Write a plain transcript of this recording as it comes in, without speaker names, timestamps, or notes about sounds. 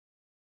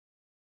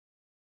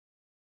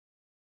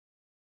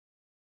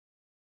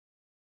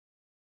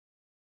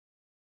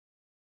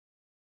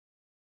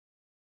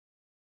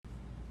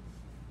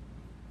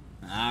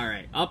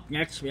Alright, up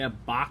next we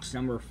have box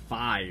number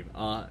 5,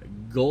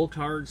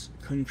 Goultard's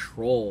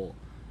Control.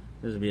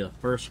 This will be the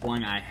first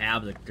one I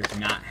have that does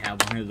not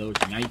have one of those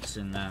knights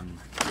in them.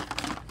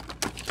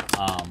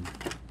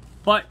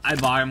 But I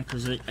bought them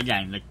because,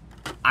 again,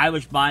 I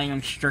was buying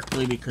them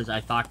strictly because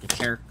I thought the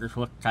characters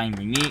looked kind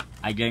of neat.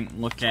 I didn't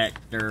look at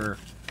their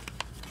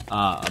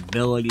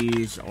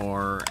abilities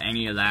or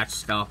any of that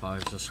stuff. I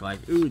was just like,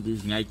 ooh,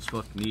 these knights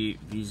look neat,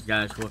 these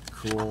guys look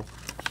cool,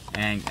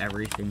 and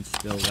everything's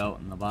spilled out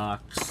in the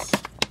box.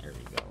 There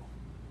we go.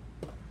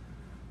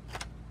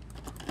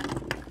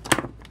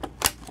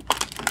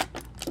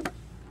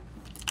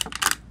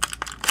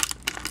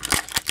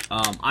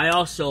 I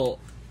also,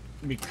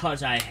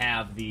 because I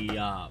have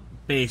the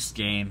base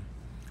game,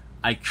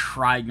 I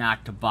tried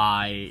not to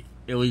buy,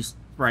 at least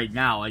right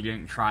now, I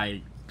didn't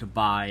try to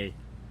buy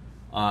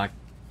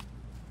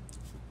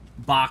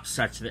box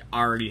sets that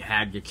already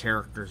had the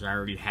characters I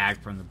already had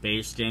from the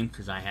base game,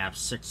 because I have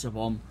 6 of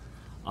them.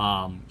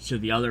 So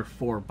the other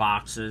 4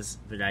 boxes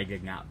that I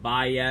did not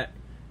buy yet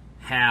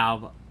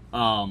have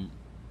at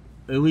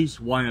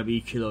least one of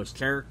each of those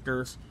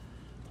characters.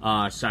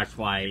 So that's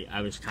why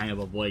I was kind of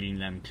avoiding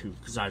them too,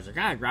 because I was like,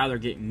 I'd rather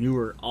get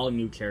all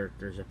new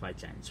characters if I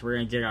can. So we're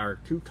going to get our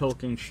 2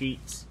 token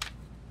sheets.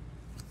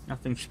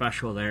 Nothing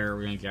special there.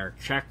 We're going to get our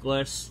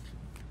checklist.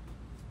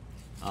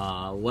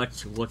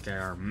 Let's look at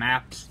our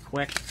maps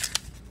quick.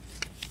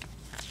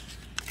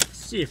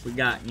 See if we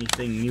got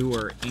anything new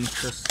or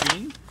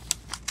interesting.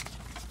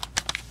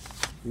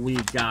 We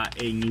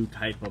got a new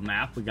type of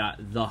map. We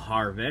got The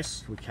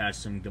Harvest, which has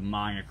some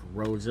demonic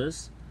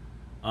roses.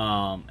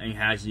 And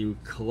has you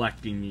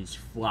collecting these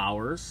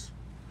flowers.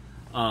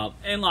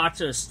 And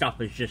lots of stuff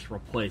is just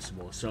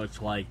replaceable. So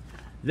it's like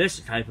this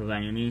type of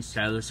enemy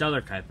instead of this other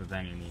type of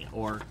enemy.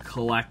 Or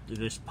collect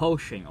this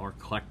potion. Or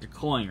collect a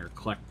coin. Or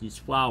collect these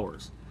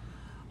flowers.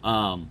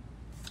 And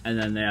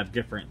then they have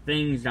different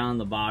things down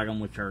the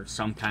bottom, which are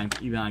sometimes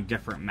even on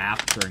different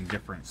maps or in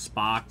different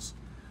spots.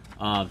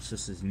 So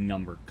this is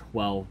number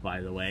 12,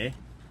 by the way.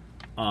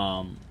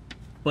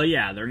 But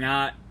yeah, they're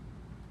not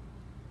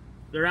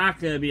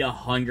going to be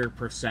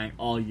 100%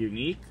 all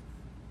unique,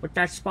 but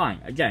that's fine.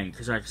 Again,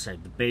 because like I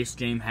said, the base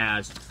game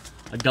has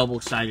a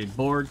double-sided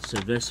board, so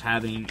this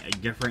having a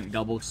different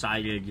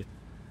double-sided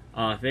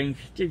thing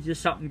gives you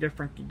something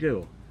different to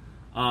do.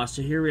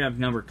 So here we have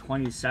number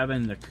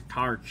 27, the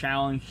Goultard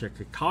Challenge. The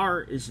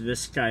Goultard is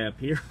this guy up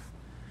here.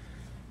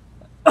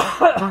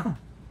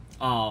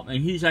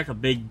 And he's like a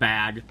big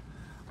bad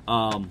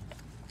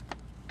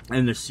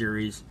in the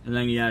series. And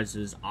then he has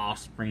his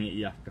offspring that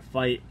you have to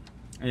fight.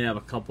 And you have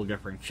a couple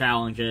different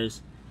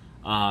challenges.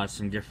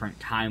 Some different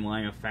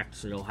timeline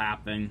effects that'll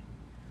happen.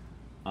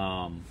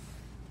 So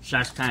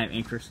that's kind of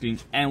interesting.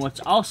 And what's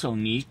also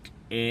neat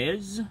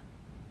is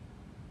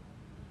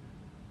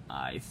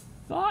I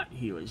thought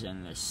he was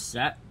in this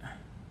set.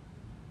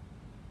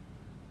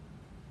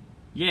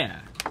 Yeah.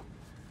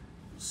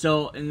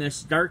 So in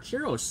this Dark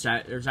Heroes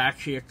set, there's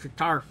actually a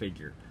Goultard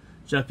figure.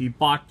 So if you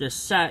bought this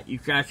set, you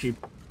could actually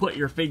put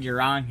your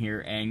figure on here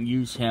and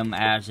use him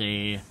as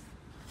a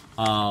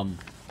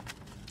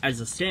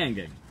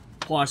stand-in.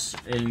 Plus,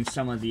 in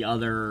some of the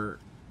other,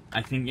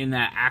 I think in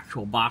that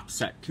actual box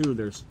set too,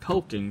 there's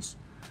tokens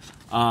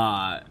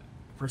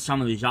for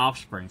some of these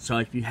offspring. So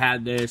if you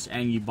had this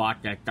and you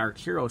bought that Dark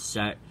Hero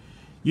set,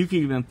 you can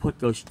even put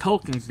those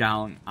tokens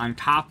down on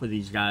top of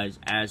these guys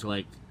as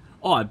like,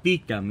 oh, I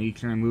beat them. You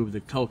can remove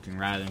the token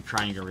rather than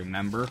trying to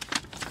remember.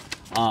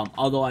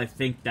 Although I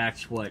think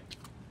that's what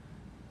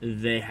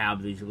they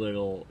have these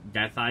little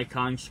death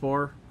icons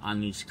for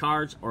on these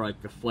cards, or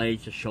like the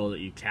flag to show that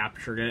you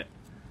captured it.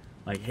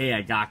 Like, hey,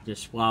 I got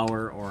this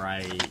flower, or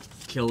I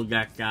killed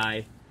that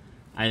guy.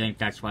 I think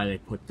that's why they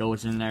put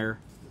those in there,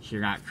 so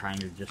you're not trying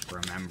to just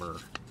remember.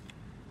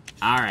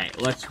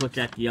 Alright, let's look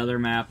at the other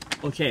map.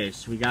 Okay,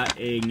 so we got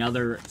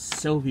another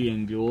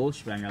Sylvian Ghoul,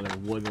 so we got another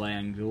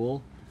Woodland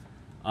Ghoul.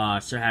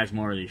 So it has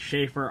more of these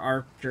Schaefer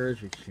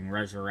archers, which you can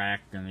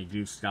resurrect, and they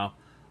do stuff.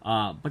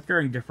 But they're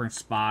in different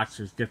spots.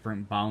 There's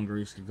different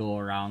boundaries to go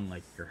around,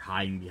 like they're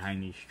hiding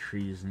behind these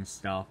trees and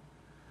stuff.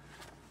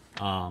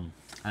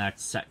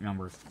 That's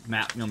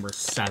map number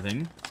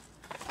 7.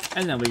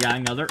 And then we got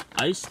another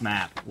ice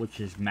map, which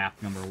is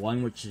map number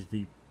 1, which is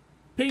the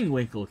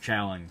Penguinkle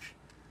Challenge.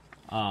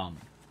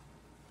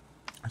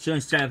 So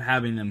instead of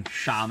having them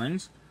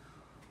shamans,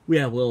 we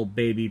have little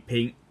baby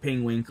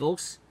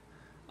penguinkles.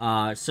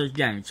 So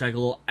again, it's like a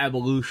little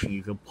evolution.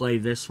 You could play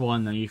this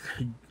one, then you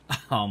could,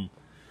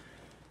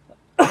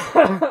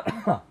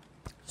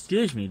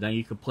 excuse me, then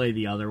you could play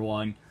the other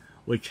one,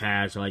 which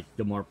has like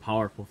the more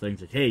powerful things.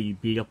 Like, hey, you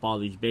beat up all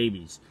these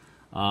babies.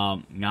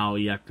 Now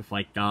you have to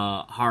fight the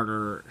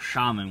harder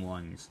shaman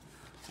ones.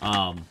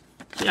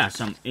 Yeah,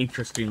 some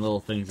interesting little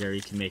things there.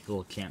 You can make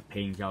little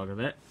campaigns out of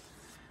it.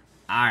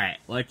 Alright,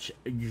 let's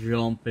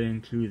jump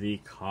into the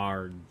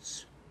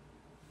cards.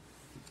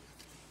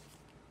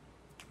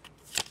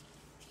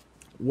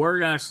 We're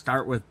going to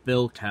start with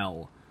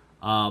Goultard.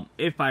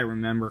 If I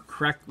remember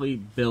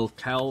correctly,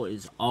 Goultard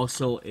is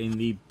also in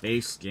the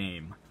base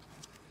game.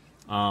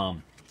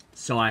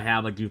 So I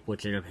have a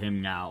duplicate of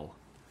him now.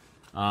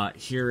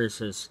 Here is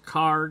his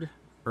card,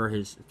 or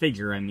his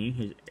figure, I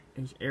mean.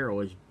 His arrow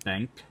is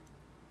bent.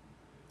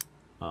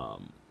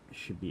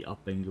 Should be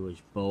up into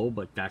his bow,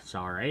 but that's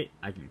alright.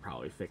 I can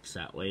probably fix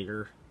that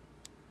later.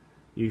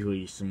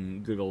 Usually some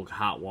good old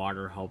hot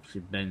water helps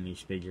you bend these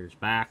figures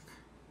back.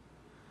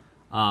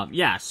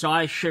 Yeah, so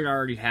I should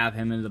already have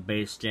him in the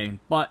base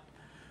game, but,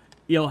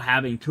 you know,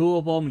 having two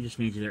of them just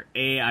means either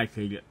A, I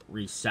could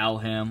resell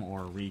him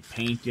or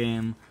repaint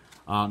him.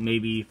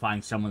 Maybe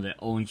find someone that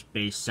owns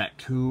base set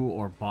 2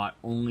 or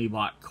only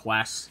bought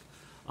quests.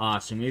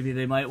 So maybe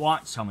they might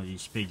want some of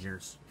these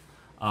figures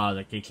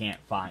that they can't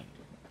find.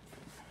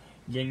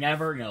 You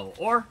never know.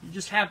 Or you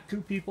just have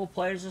two people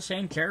play as the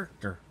same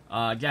character.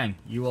 Again,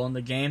 you own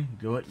the game,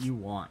 do what you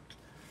want.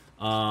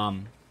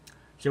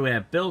 So we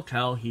have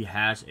Goultard. He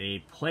has a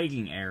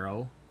plaguing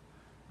arrow,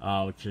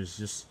 which is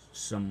just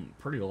some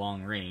pretty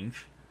long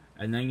range.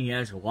 And then he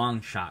has a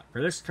long shot.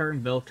 For this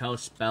turn, Goultard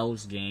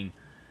spells gain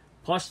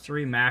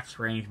 +3 max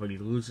range, but he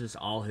loses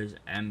all his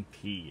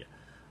MP.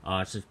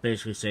 So it's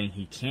basically saying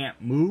he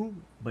can't move,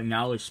 but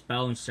now his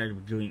spell, instead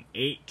of doing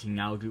 8, can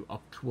now do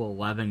up to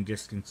 11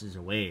 distances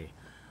away.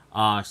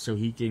 So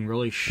he can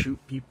really shoot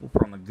people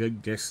from a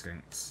good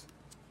distance.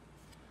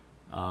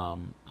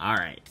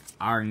 Alright.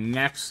 Our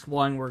next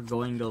one we're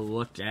going to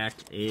look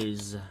at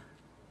is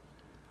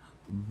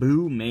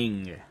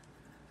Booming.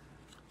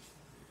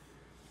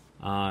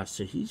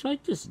 So he's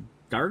like this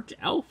dark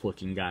elf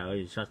looking guy.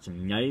 He's got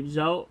some knives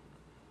out.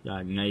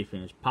 Got a knife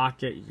in his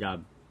pocket. He's got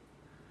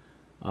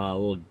a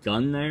little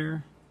gun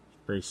there.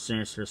 Very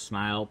sinister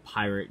smile.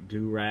 Pirate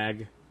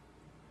do-rag.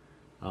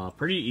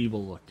 Pretty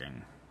evil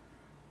looking.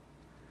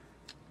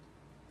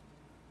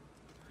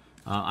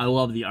 I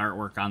love the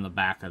artwork on the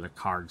back of the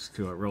cards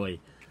too. It really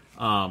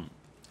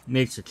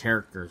makes the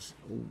characters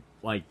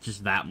like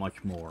just that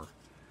much more.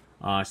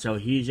 So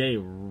he's a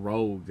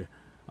rogue.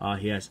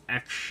 He has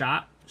X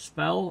shot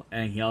spell,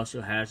 and he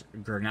also has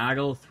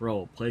Granado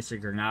throw. Place a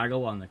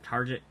Granado on the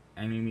target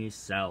enemy's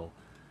cell.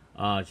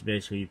 It's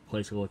basically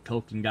place a little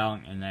token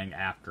down, and then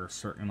after a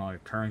certain amount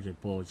of turns,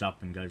 it blows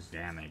up and does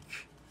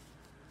damage.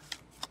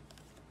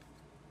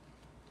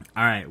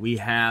 Alright, we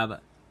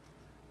have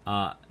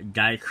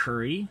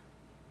Daikuri,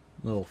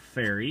 little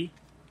fairy.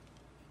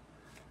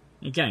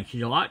 Again,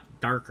 she's a lot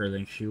darker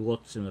than she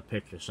looks in the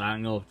picture, so I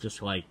don't know if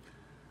just like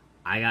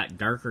I got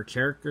darker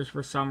characters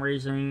for some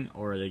reason,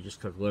 or they just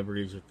took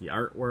liberties with the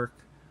artwork.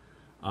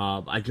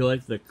 I do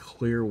like the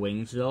clear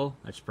wings though,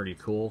 that's pretty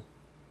cool.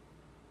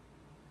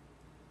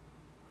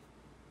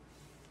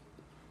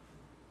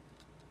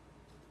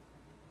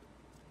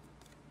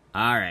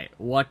 Alright,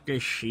 what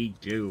does she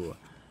do?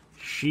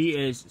 She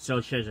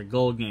has a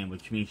gold name,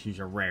 which means she's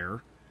a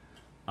rare.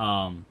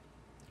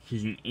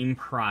 She's an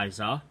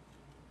Impreza.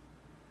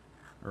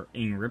 Or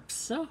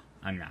Inripsa?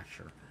 I'm not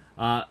sure.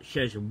 She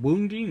has a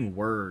Wounding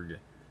Word,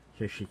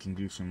 so she can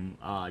do some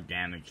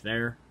damage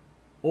there.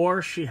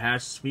 Or she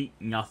has Sweet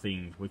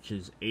Nothings, which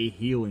is a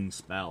healing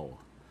spell.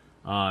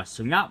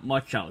 So not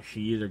much else.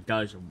 She either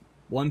does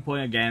 1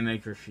 point of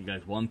damage, or she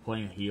does 1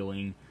 point of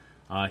healing.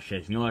 She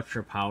has no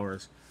extra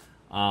powers.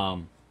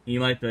 You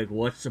might be like,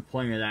 what's the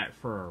point of that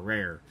for a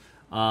rare?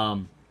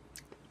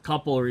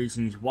 Couple of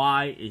reasons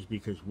why is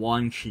because,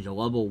 one, she's a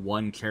level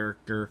 1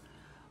 character.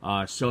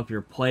 So if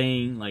you're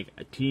playing like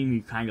a team,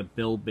 you kind of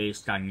build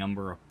based on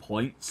number of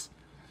points.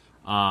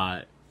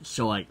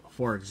 So like,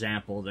 for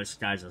example, this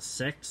guy's a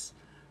 6.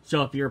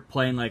 So if you're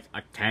playing like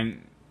a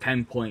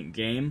 10 point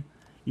game,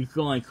 you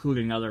can only include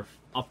another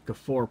up to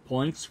 4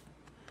 points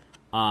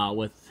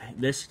with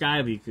this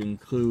guy, but you can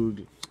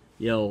include,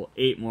 you know,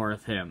 8 more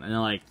with him. And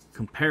then, like,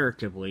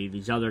 comparatively,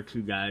 these other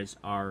two guys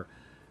are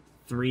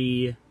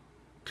 3,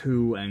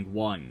 2, and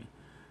 1.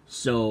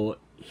 So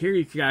here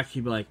you could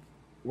actually be like,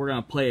 we're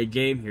going to play a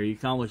game here. You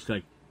can almost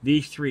like,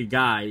 these 3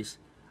 guys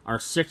are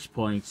 6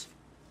 points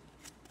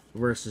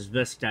versus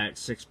this guy at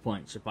 6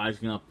 points. If I was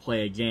going to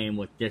play a game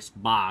with this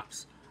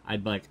box,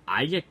 I'd be like,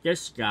 I get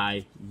this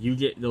guy, you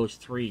get those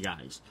 3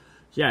 guys.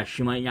 So yeah,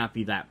 she might not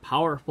be that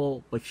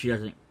powerful, but she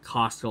doesn't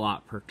cost a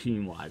lot per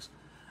team-wise.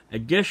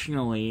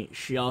 Additionally,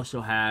 she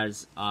also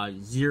has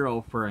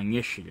 0 for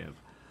initiative,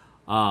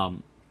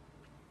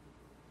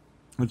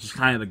 which is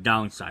kind of a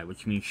downside,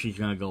 which means she's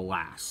going to go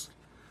last.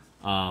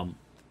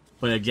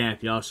 But again,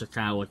 if you also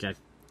kind of look at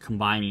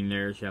combining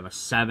theirs, you have a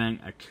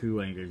 7, a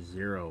 2, and a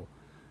 0.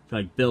 So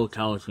like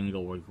Goultard is going to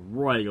go like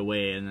right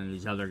away, and then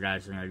these other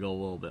guys are going to go a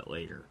little bit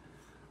later.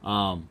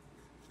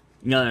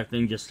 Another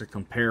thing just to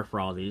compare for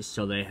all these,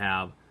 so they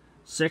have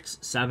 6,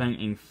 7,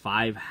 and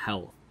 5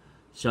 health.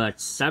 So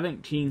that's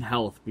 17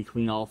 health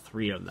between all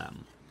 3 of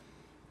them.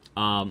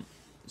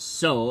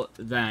 So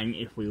then,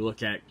 if we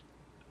look at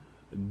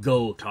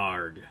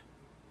Goultard,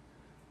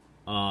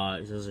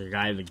 this is a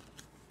guy the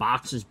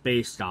box is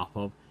based off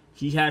of.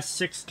 He has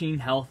 16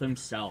 health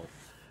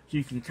himself. So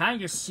you can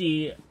kind of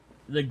see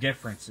the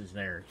differences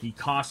there. He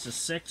costs a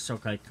 6, so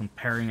like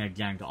comparing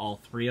again to all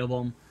 3 of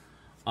them.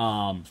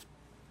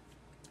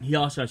 He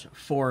also has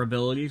 4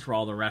 abilities, where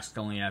all the rest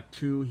only have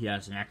 2. He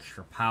has an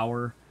extra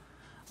power.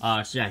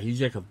 So yeah,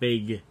 he's like a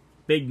big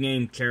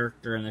name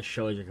character in this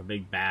show. He's like a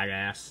big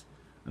badass.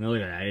 I mean,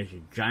 look at that. He has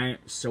a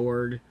giant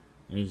sword,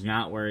 and he's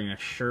not wearing a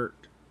shirt.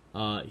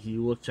 He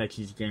looks like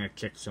he's gonna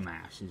kick some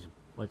ass. He's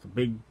like a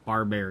big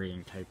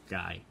barbarian type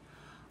guy.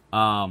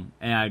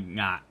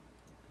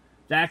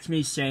 That's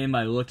me saying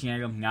by looking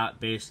at him, not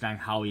based on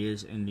how he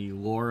is in the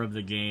lore of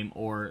the game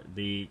or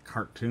the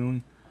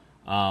cartoon.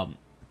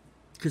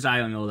 Because I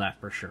don't know that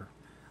for sure.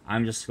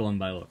 I'm just going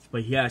by looks.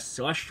 But he has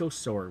Celestial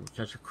Sword, which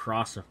has a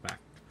cross effect.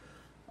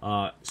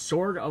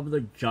 Sword of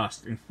the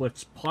Just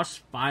inflicts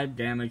 +5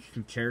 damage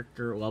to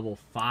character level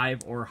 5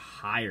 or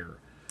higher.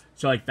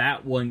 So like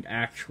that wouldn't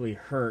actually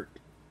hurt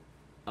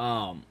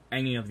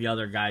any of the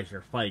other guys you're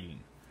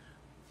fighting.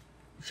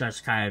 So that's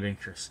kind of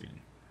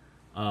interesting.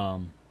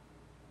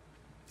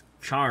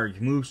 Charge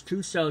moves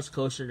 2 cells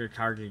closer to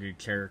targeted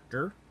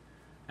character.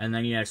 And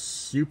then he has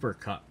Super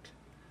Cut,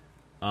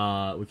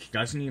 which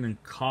doesn't even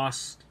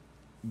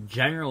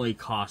generally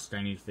cost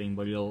anything,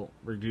 but he'll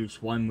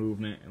reduce 1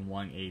 movement and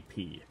 1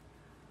 AP.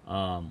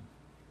 And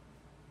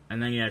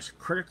then he has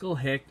Critical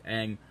Hit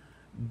and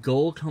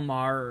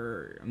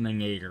Goultard.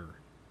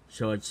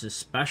 So it's a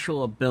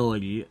special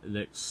ability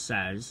that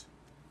says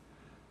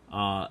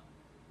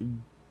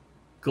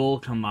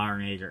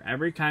Goultard.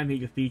 Every time he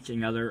defeats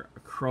another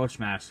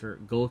Krosmaster,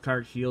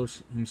 Goultard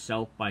heals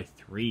himself by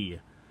 3.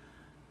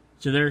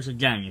 So there's,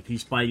 again, if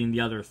he's fighting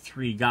the other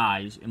 3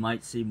 guys, it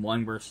might seem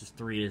 1 versus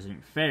 3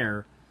 isn't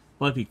fair,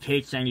 but if he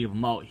takes any of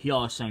them out, he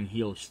all of a sudden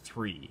heals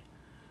 3.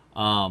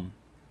 And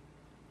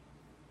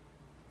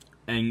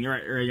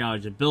right now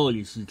his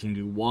abilities, he can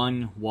do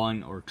 1,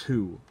 1, or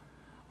 2.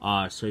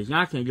 So he's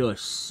not going to do a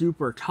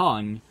super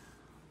ton,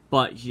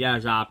 but he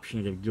has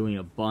options of doing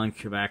a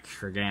bunch of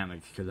extra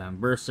damage to them,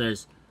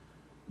 versus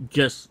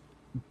just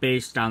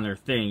based on their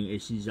thing,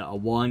 is he's a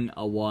 1,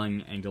 a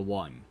 1, and a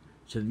 1.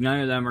 So none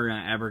of them are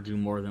going to ever do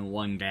more than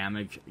 1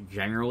 damage,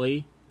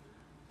 generally.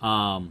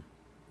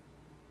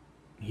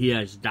 He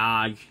has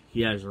dodge,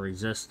 he has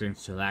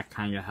resistance, so that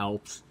kind of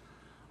helps.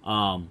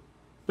 But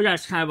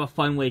that's kind of a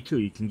fun way, too.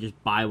 You can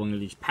just buy one of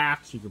these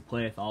packs, you can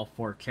play with all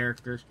 4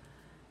 characters,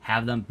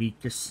 have them beat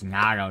the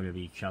snot out of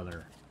each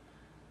other.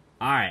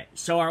 Alright,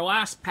 so our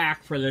last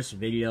pack for this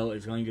video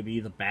is going to be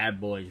the Bad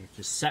Boys, which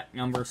is set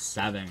number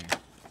 7.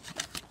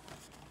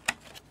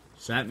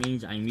 So that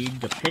means I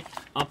need to pick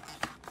up,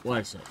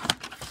 what is it?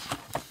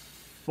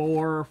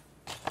 4,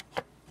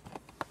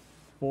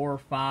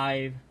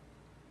 5,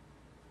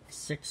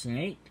 6, and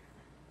 8,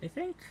 I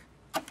think.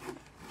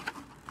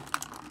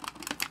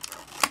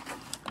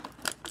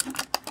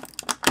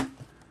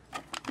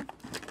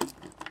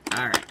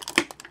 Alright.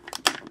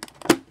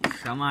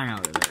 Come on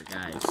out of there,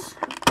 guys.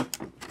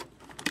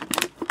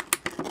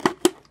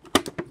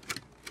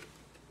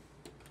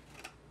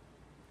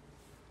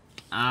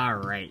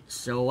 Alright,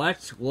 so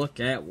let's look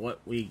at what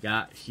we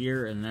got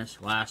here in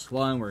this last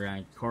one. We're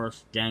going to, of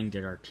course, again,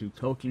 get our 2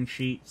 token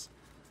sheets.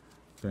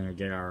 Going to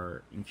get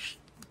our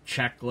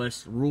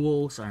checklist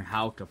rules on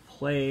how to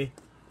play.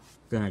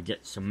 Going to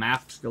get some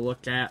maps to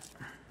look at.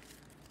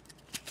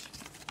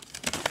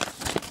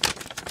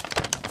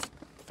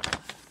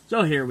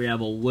 So here we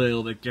have a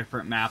little bit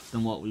different map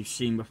than what we've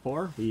seen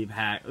before. We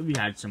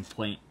had some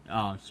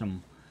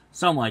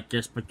some like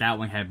this, but that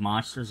one had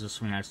monsters.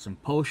 This one has some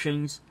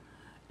potions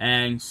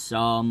and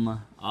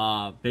some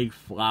big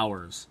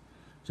flowers.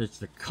 So it's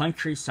the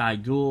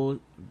Countryside Duel,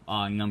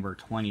 number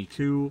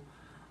 22.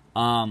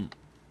 The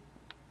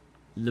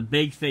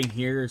big thing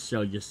here is,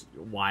 so just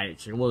why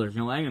it's, well, there's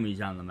no enemies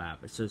on the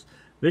map. It says,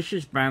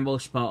 vicious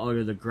brambles spout out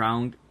of the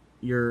ground.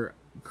 Your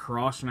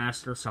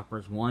Krosmaster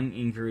suffers 1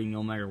 injury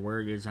no matter where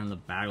it is on the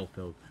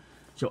battlefield.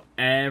 So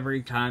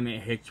every time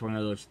it hits one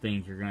of those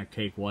things, you're going to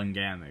take 1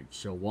 damage.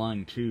 So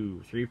 1,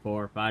 2, 3,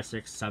 4, 5,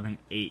 6, 7,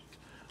 8.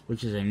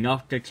 Which is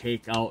enough to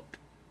take out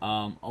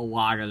a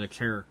lot of the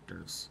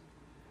characters.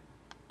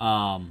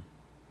 And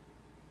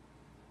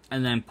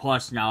then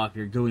plus now, if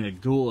you're doing a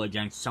duel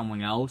against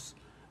someone else,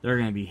 they're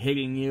going to be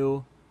hitting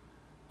you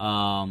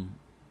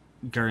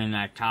during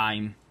that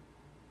time.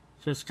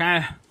 So it's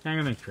kind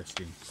of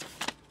interesting.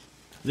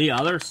 The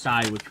other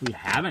side, which we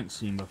haven't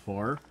seen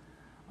before,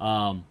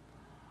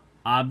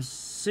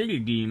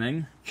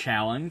 Obsidian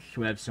Challenge.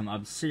 We have some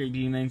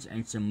Obsidians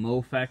and some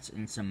Mofets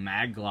and some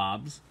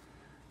Maglobs.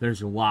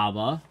 There's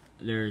lava.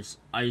 There's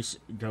ice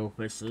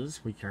dophuses,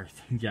 which are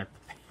things you have to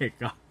pick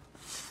up.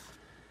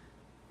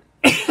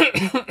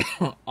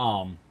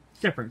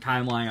 Different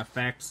timeline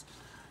effects.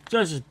 So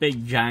there's this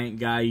big giant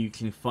guy you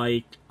can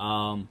fight.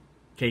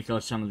 Take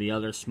out some of the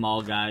other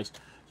small guys.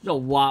 There's a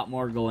lot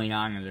more going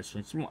on in this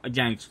one.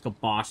 Again, it's a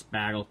boss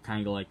battle,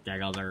 kind of like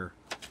that other,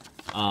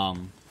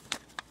 the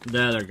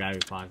other guy we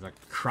fought, like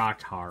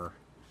Krosmaster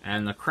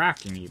and the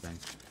Kraken even.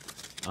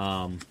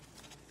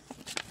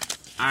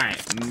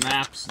 Alright,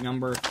 maps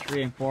number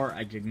 3 and 4.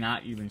 I did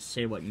not even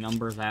say what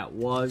number that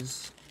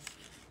was,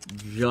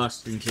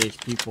 just in case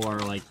people are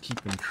like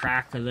keeping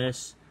track of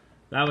this.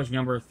 That was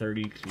number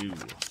 32.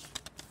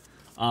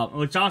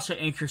 What's also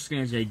interesting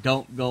is they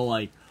don't go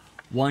like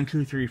 1,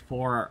 2, 3,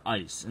 4 are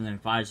ice, and then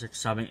 5, 6,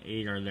 7,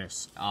 8 are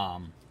this.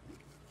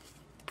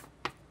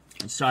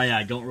 So yeah,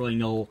 I don't really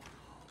know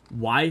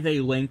why they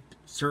linked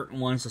certain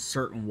ones to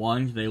certain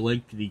ones. They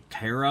linked the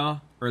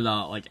Terra, or the,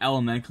 like,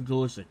 elemental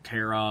duels, the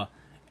Terra,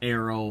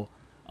 Arrow,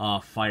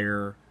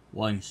 Fire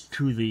ones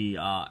to the,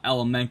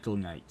 elemental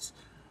knights.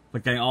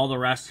 But then all the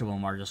rest of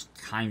them are just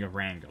kind of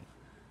random.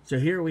 So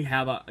here we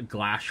have a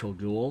glacial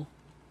duel.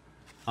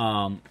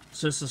 So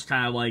this is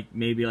kind of like,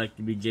 maybe like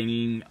the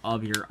beginning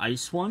of your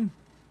ice one.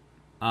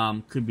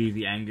 Could be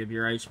the end of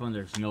your ice one.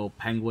 There's no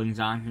penguins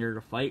on here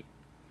to fight.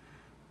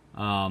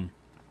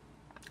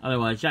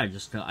 Otherwise, yeah,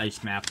 just the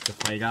ice map to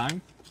fight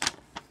on.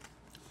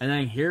 And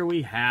then here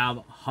we have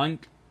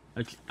Hunt.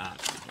 That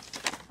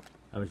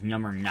was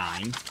number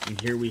 9.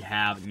 And here we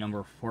have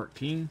number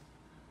 14.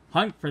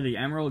 Hunt for the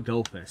Emerald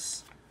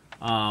Dolphus.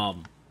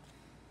 And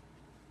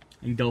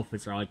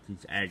Dolphus are like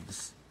these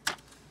eggs.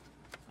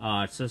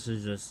 So this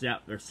is just, yeah,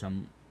 there's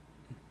some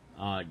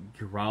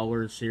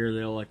growlers here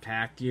that'll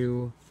attack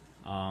you.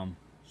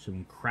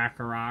 Some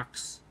cracker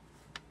rocks.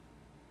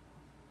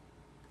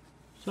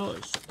 So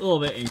it's a little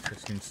bit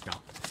interesting stuff.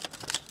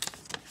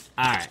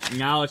 Alright,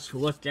 now let's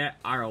look at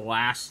our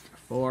last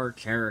 4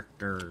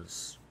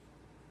 characters.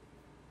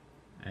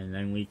 And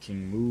then we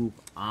can move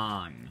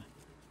on.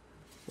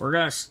 We're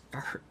gonna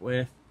start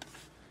with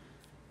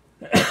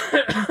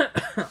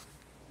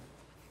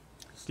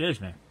excuse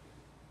me.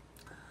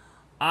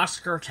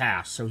 Oscar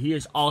Task. So he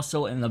is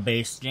also in the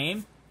base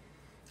game,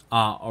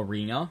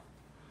 Arena.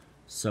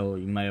 So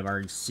you might have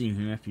already seen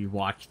him if you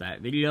watched that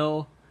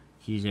video.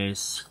 He's a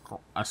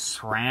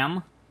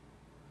SRAM.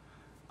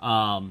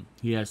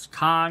 He has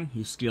Con,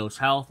 he steals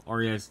health,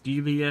 or he has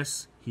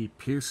Devious, he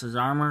pierces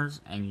armors,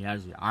 and he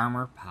has the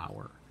armor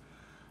power.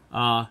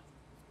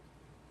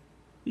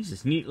 He's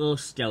this neat little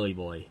skelly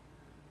boy.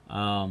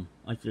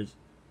 Like there's,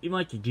 even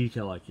like the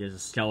detail, like he has a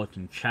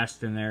skeleton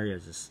chest in there, he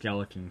has a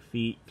skeleton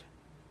feet.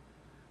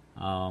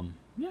 Yeah,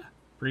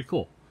 pretty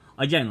cool.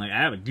 Again, like I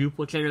have a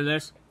duplicate of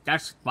this,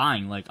 that's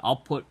fine. Like I'll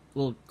put a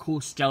little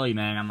cool skelly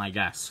man on my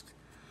desk.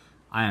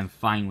 I am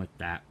fine with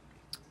that.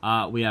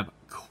 We have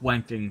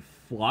Quentin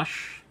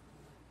Flush.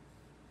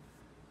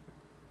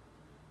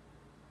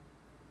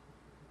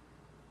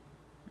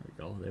 There we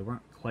go. They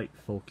weren't quite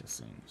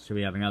focusing. So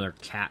we have another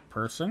cat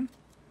person.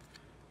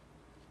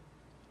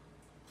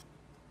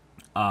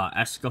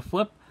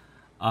 Escaflip.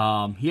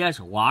 He has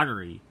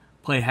Lottery.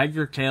 Play heads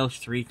or tails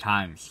 3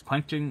 times.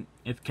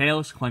 If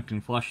tails, Quentin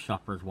Flush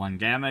suffers 1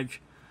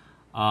 damage.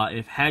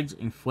 If heads,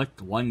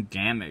 inflict 1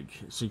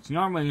 damage. So it's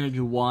normally going to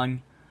do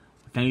 1.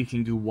 Then you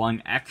can do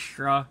 1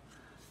 extra,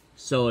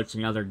 so it's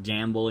another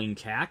gambling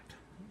cat.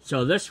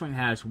 So this one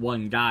has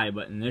 1 die,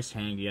 but in this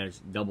hand he has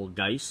double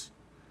dice.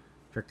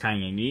 They're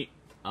kind of neat.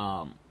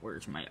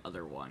 Where's my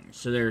other one?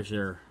 So there's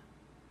your,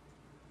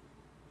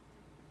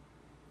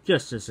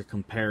 just as a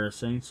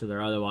comparison, so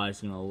they're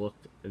otherwise going to look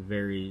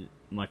very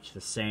much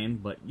the same,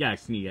 but yeah,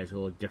 it's neat as a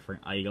little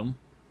different item.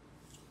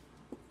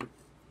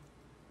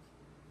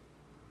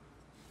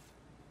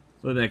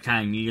 A little bit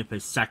kind of neat if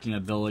his second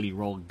ability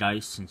rolled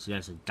dice, since he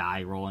has a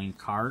die rolling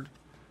card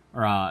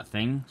or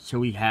thing. So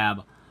we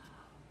have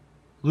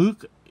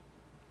Luke,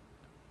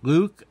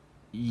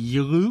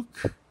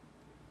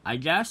 I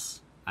guess.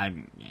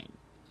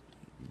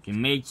 You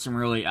made some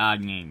really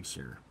odd names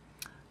here.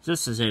 So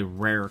this is a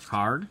rare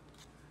card,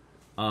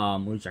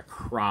 which is a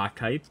Craw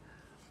type.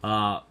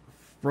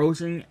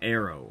 Frozen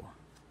Arrow.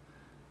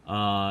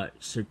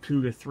 So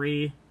 2 to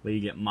 3, but you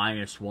get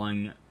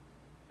 -1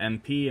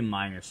 MP and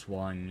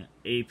 -1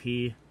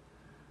 AP.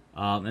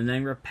 And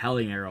then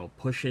Repelling Arrow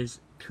pushes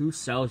 2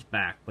 cells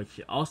back, but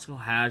she also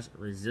has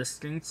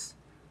resistance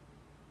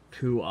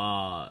to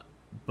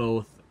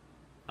both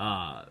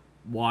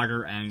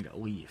water and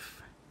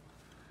leaf.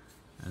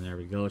 And there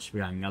we go. So we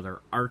got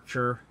another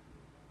archer.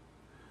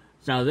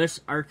 So now this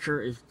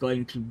archer is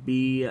going to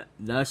be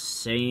the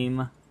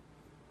same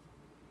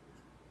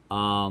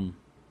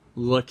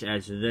look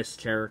as this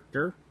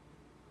character.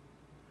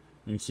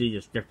 You can see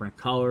just different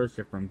colors,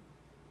 different,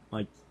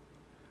 like,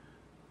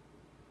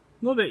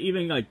 a little bit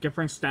even, like,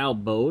 different style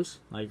bows.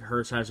 Like,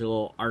 hers has a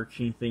little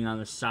arching thing on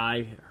the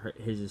side,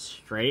 his is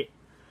straight.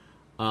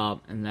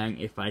 And then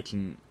if I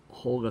can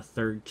hold a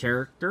third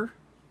character,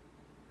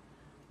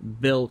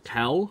 Bill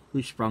Tell,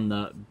 who's from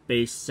the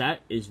base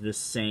set, is the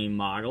same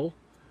model,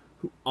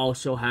 who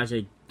also has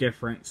a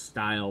different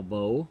style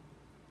bow.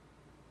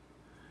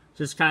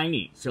 So it's kind of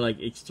neat. So, like,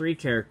 it's 3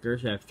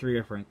 characters. They have 3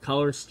 different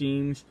color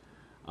schemes.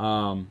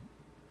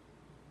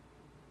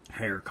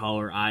 Hair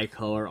color, eye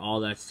color, all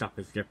that stuff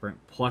is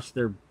different. Plus,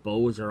 their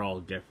bows are all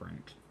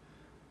different.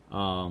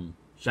 So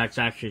that's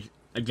actually,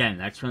 again,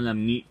 that's one of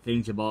the neat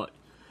things about...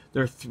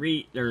 They're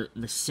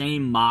the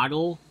same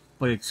model,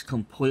 but it's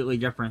completely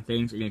different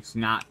things, and it's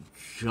not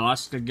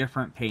just a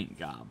different paint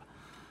job.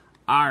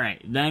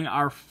 Alright, then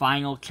our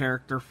final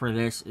character for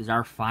this is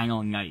our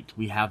final knight.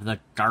 We have the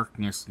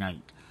Darkness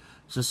Knight.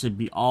 So this would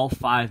be all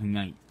 5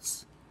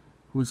 knights.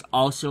 Who's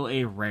also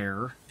a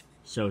rare,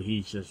 so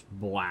he's just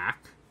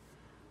black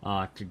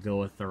to go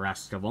with the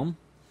rest of them.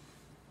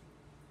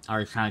 or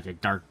he's kind of like a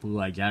dark blue,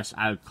 I guess.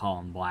 I would call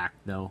him black,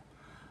 though,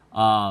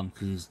 because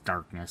he's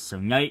darkness. So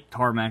Night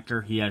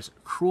Tormentor, he has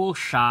Cruel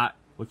Shot,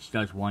 which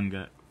does 1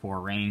 to 4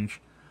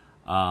 range.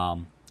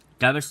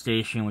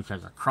 Devastation, which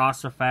has a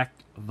cross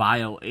effect.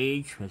 Vile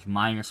Age, which has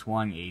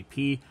 -1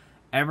 AP.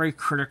 Every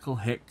critical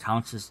hit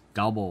counts as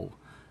double.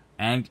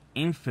 And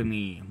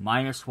Infamy,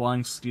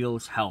 -1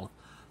 steals health.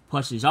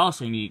 Plus, he's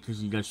also neat because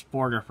he does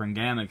 4 different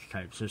damage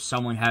types. So if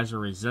someone has a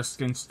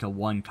resistance to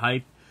 1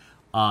 type,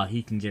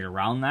 he can get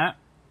around that.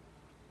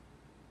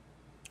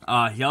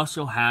 He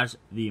also has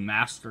the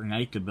Master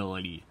Knight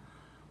ability,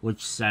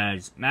 which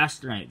says,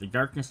 Master Knight, the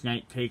Darkness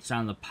Knight takes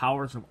on the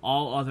powers of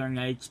all other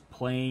knights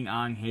playing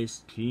on his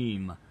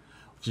team,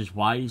 which is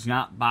why he's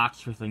not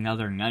boxed with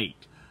another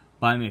knight.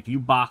 But I mean, if you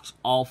box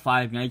all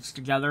 5 knights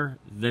together,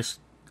 if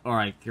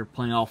you're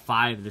playing all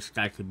 5, this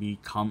guy could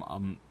become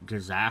a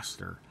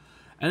disaster.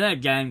 And then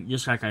again,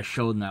 just like I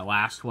showed in that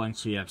last one,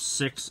 so you have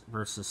 6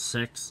 versus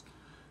 6.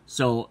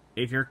 So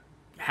if you're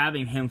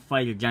having him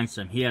fight against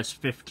him, he has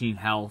 15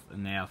 health,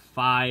 and they have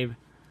 5,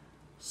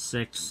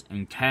 6,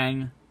 and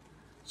 10.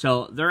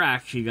 So they're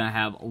actually going to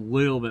have a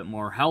little bit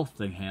more health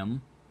than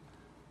him.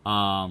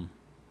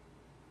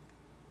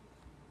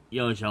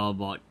 He's all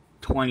about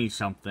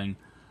 20-something.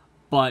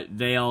 But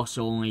they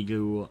also only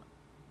do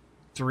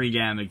 3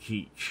 damage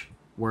each,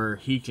 where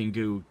he can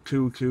do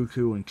 2, 2,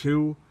 2, and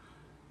 2.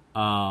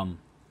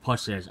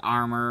 Plus he has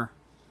armor.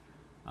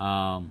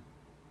 And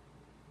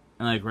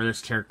like where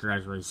this character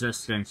has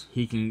resistance,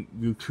 he can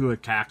do 2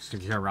 attacks to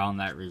get around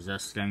that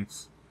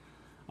resistance.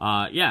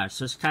 Yeah, it's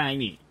just kind of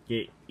neat.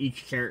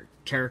 Each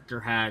character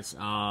has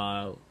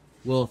a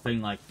little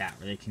thing like that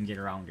where they can get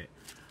around it.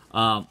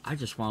 I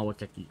just want to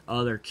look at the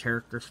other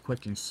characters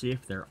quick and see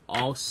if they're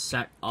all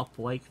set up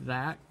like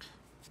that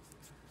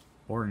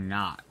or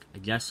not. I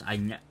guess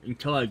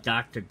until I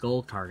got to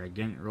Goultard, I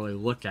didn't really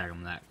look at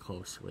them that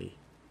closely.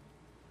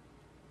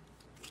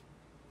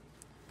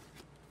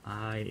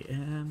 I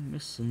am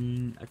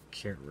missing a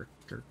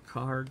character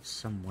card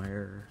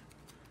somewhere.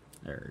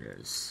 There it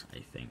is, I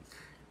think.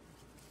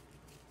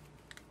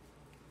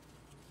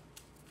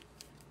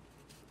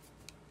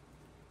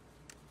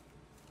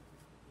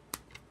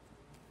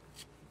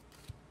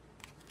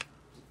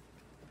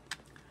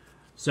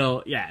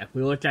 So, yeah, if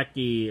we look at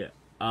the,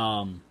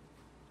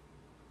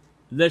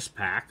 this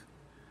pack,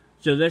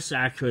 so this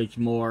actually is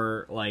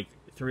more like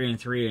 3 and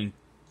 3, and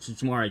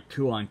it's more like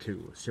 2 on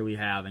 2. So we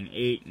have an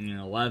 8 and an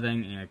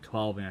 11 and a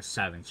 12 and a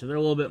 7. So they're a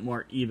little bit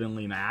more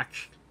evenly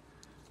matched.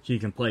 So you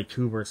can play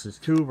 2 versus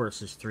 2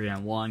 versus 3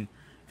 on 1.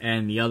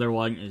 And the other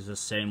one is the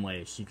same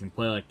way. So you can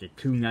play like the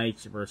 2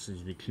 knights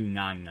versus the 2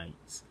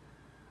 non-knights.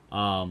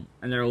 And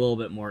they're a little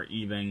bit more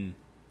even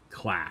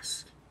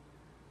classed.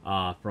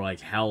 For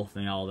like health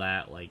and all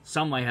that. Like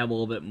some might have a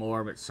little bit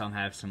more, but some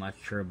have some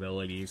extra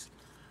abilities.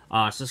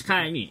 So it's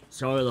kind of neat.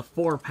 So out of the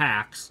 4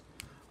 packs,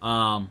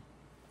 2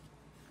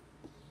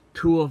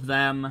 of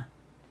them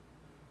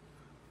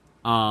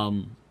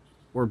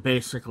were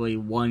basically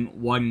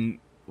one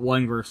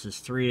versus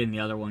 3, and the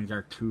other ones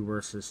are 2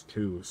 versus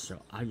 2.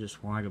 So I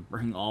just wanted to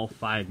bring all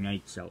 5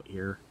 knights out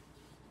here.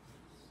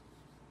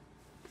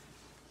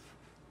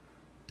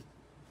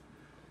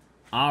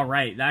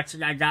 Alright, that's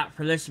what I got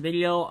for this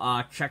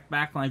video. Check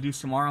back when I do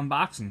some more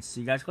unboxings.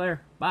 See you guys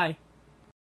later. Bye.